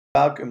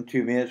Welcome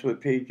to Minutes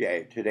with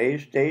PJ.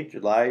 Today's date,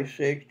 July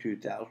 6,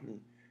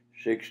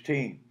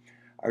 2016.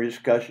 Our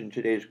discussion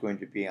today is going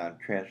to be on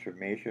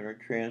transformation or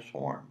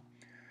transform.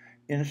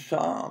 In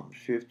Psalms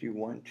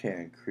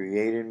 51:10,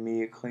 create in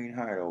me a clean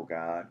heart, O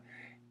God,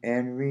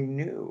 and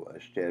renew a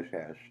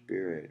steadfast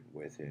spirit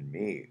within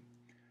me.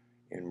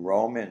 In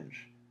Romans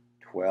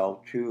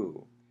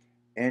 12:2,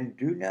 and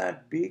do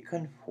not be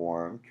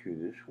conformed to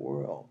this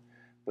world,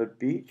 but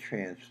be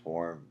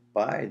transformed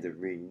by the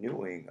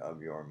renewing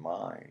of your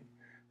mind,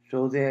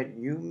 so that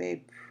you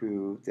may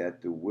prove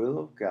that the will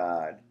of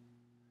God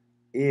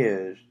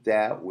is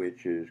that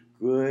which is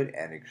good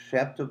and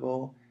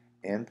acceptable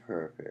and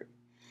perfect.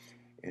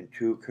 In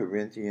 2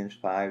 Corinthians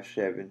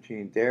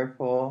 5:17,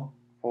 therefore,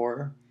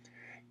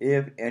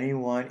 if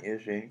anyone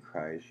is in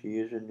Christ, he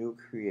is a new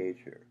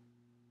creature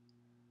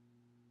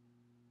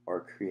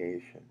or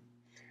creation.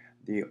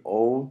 The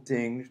old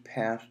things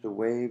passed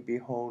away,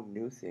 behold,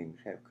 new things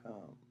have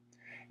come.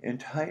 In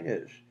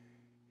Titus,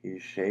 he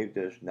saved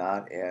us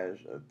not as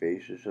a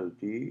basis of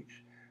deeds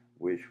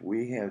which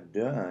we have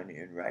done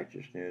in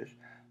righteousness,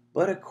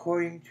 but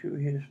according to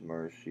his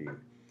mercy,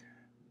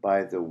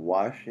 by the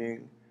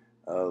washing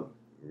of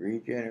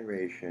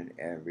regeneration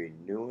and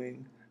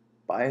renewing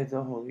by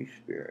the Holy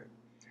Spirit.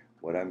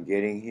 What I'm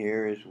getting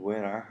here is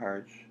when our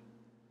hearts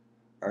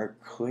are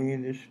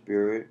clean, the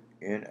Spirit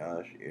in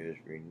us is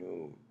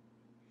renewed.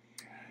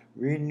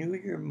 Renew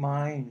your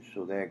mind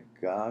so that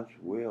God's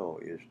will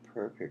is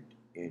perfect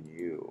in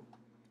you.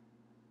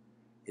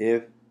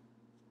 If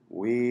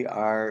we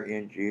are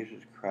in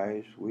Jesus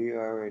Christ, we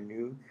are a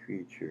new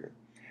creature,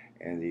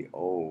 and the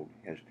old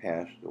has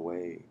passed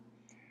away.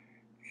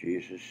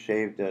 Jesus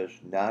saved us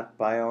not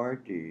by our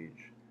deeds,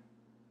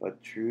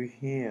 but through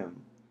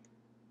him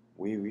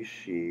we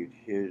received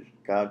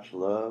God's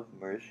love,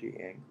 mercy,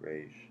 and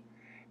grace,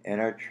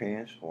 and are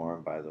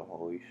transformed by the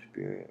Holy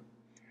Spirit.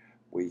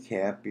 We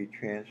can't be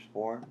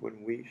transformed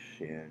when we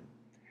sin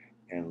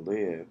and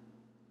live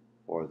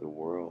for the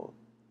world.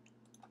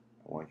 I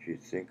want you to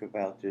think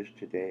about this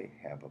today.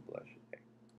 Have a blessed day.